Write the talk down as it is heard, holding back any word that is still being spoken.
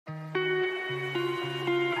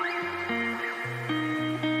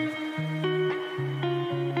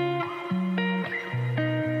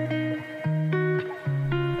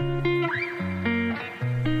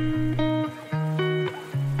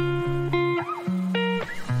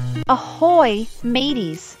Ahoy,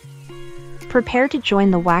 mateys! Prepare to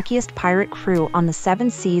join the wackiest pirate crew on the seven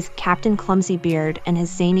seas, Captain Clumsybeard and his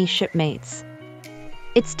zany shipmates.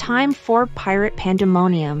 It's time for Pirate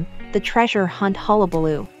Pandemonium, the Treasure Hunt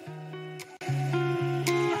Hullabaloo.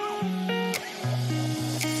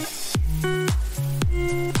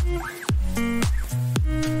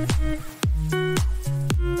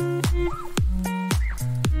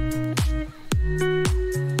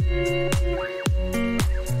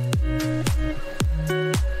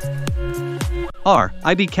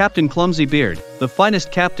 I be Captain Clumsybeard, the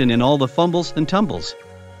finest captain in all the fumbles and tumbles.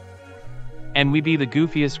 And we be the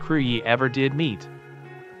goofiest crew ye ever did meet.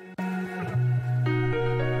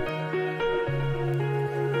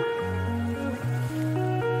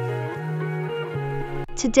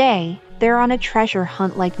 Today, they're on a treasure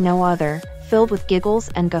hunt like no other, filled with giggles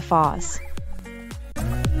and guffaws.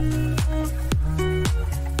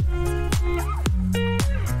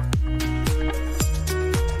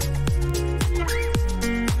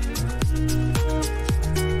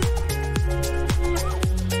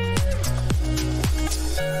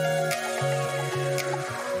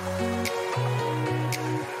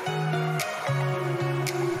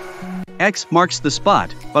 X marks the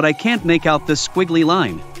spot, but I can't make out this squiggly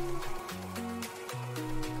line.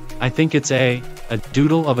 I think it's a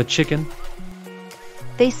doodle of a chicken.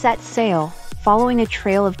 They set sail, following a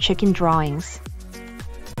trail of chicken drawings.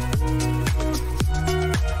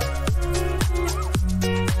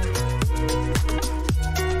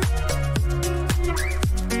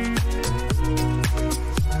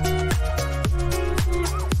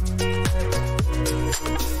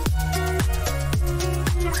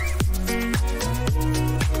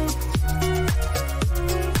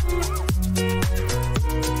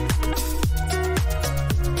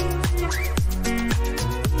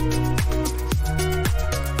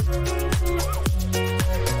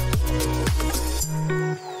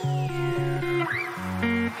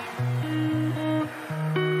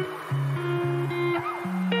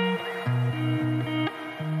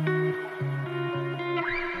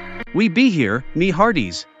 We be here, me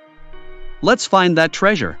hearties. Let's find that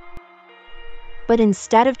treasure. But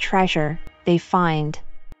instead of treasure, they find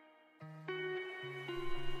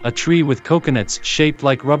a tree with coconuts shaped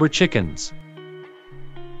like rubber chickens.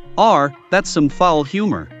 That's some foul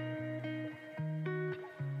humor.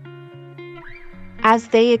 As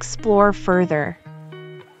they explore further,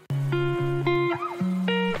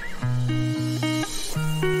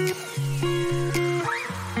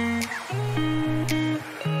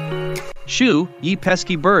 Shoo, ye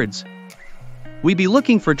pesky birds. We be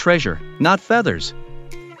looking for treasure, not feathers.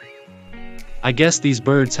 I guess these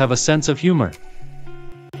birds have a sense of humor.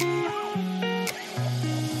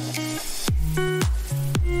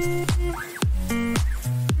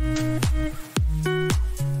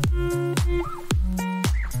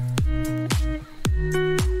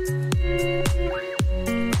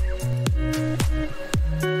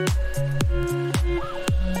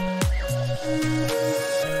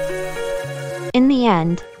 In the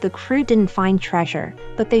end, the crew didn't find treasure,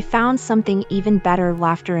 but they found something even better: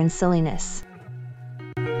 laughter and silliness.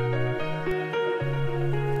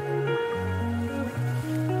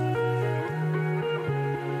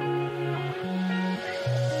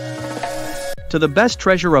 To the best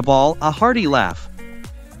treasure of all, a hearty laugh.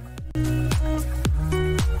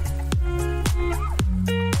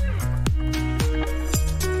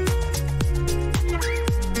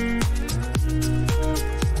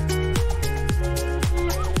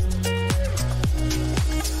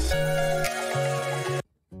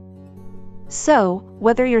 So,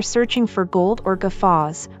 whether you're searching for gold or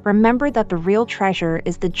guffaws, remember that the real treasure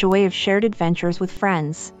is the joy of shared adventures with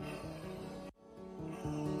friends.